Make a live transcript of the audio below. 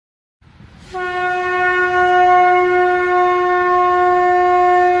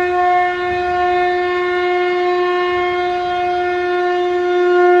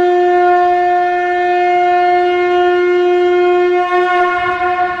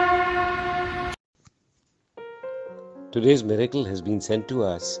Today's miracle has been sent to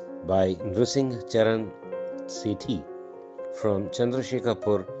us by Nrusingh Charan Sethi from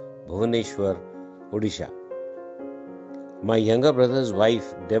Chandrasekharpur, Bhubaneswar, Odisha. My younger brother's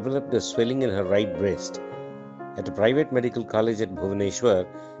wife developed a swelling in her right breast. At a private medical college at Bhubaneswar,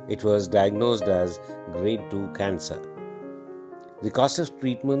 it was diagnosed as grade 2 cancer. The cost of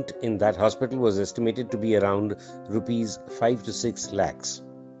treatment in that hospital was estimated to be around rupees 5 to 6 lakhs.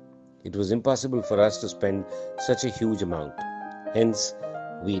 It was impossible for us to spend such a huge amount. Hence,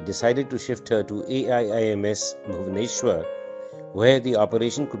 we decided to shift her to AIIMS Bhubaneswar, where the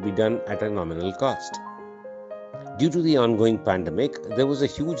operation could be done at a nominal cost. Due to the ongoing pandemic, there was a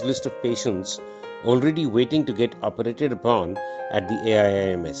huge list of patients already waiting to get operated upon at the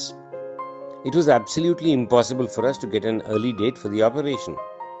AIIMS. It was absolutely impossible for us to get an early date for the operation.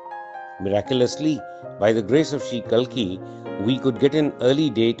 Miraculously, by the grace of Shri Kalki, we could get an early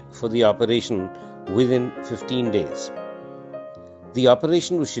date for the operation within 15 days. The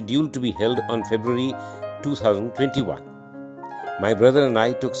operation was scheduled to be held on February 2021. My brother and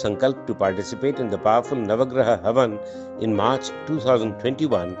I took Sankalp to participate in the powerful Navagraha Havan in March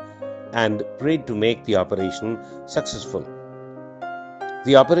 2021 and prayed to make the operation successful.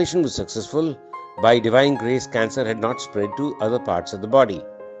 The operation was successful. By divine grace, cancer had not spread to other parts of the body.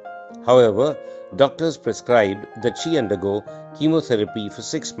 However, doctors prescribed that she undergo chemotherapy for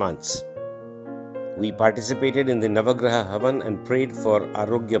 6 months. We participated in the Navagraha Havan and prayed for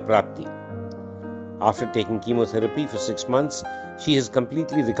Arogya Prapti. After taking chemotherapy for 6 months, she has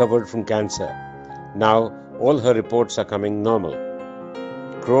completely recovered from cancer. Now, all her reports are coming normal.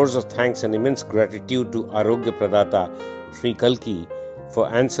 Crores of thanks and immense gratitude to Arogya Pradata, Sri Kalki,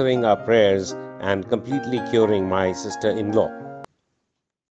 for answering our prayers and completely curing my sister-in-law.